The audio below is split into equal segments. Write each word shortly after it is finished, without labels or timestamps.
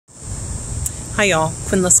Hi y'all,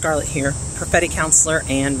 Quenla Scarlet here, prophetic counselor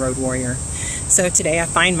and road warrior. So today I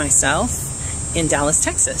find myself in Dallas,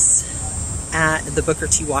 Texas at the Booker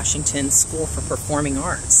T. Washington School for Performing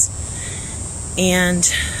Arts. And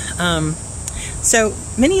so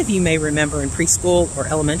many of you may remember in preschool or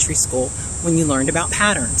elementary school when you learned about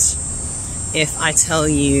patterns. If I tell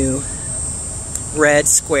you red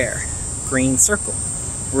square, green circle,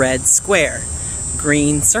 red square,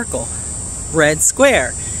 green circle, red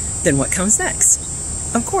square, then what comes next?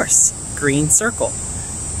 Of course, green circle.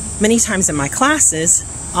 Many times in my classes,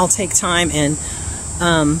 I'll take time and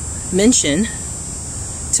mention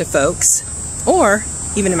to folks, or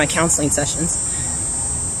even in my counseling sessions,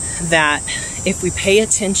 that if we pay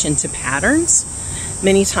attention to patterns,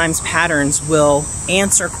 many times patterns will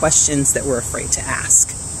answer questions that we're afraid to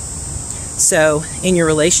ask. So in your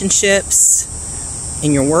relationships,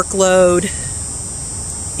 in your workload,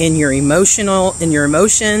 in your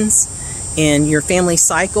emotions, in your family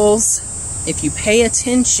cycles, if you pay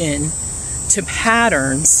attention to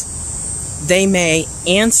patterns, they may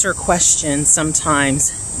answer questions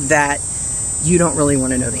sometimes that you don't really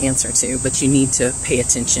want to know the answer to, but you need to pay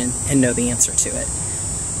attention and know the answer to it.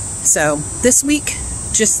 So this week,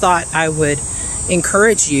 just thought I would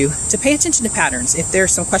encourage you to pay attention to patterns. If there are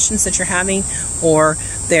some questions that you're having, or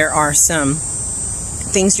there are some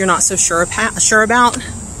things you're not so sure about,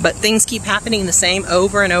 but things keep happening the same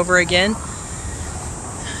over and over again,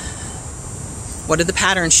 what do the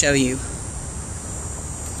patterns show you?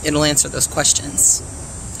 It'll answer those questions.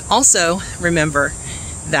 Also, remember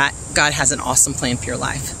that God has an awesome plan for your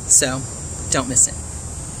life, so don't miss it.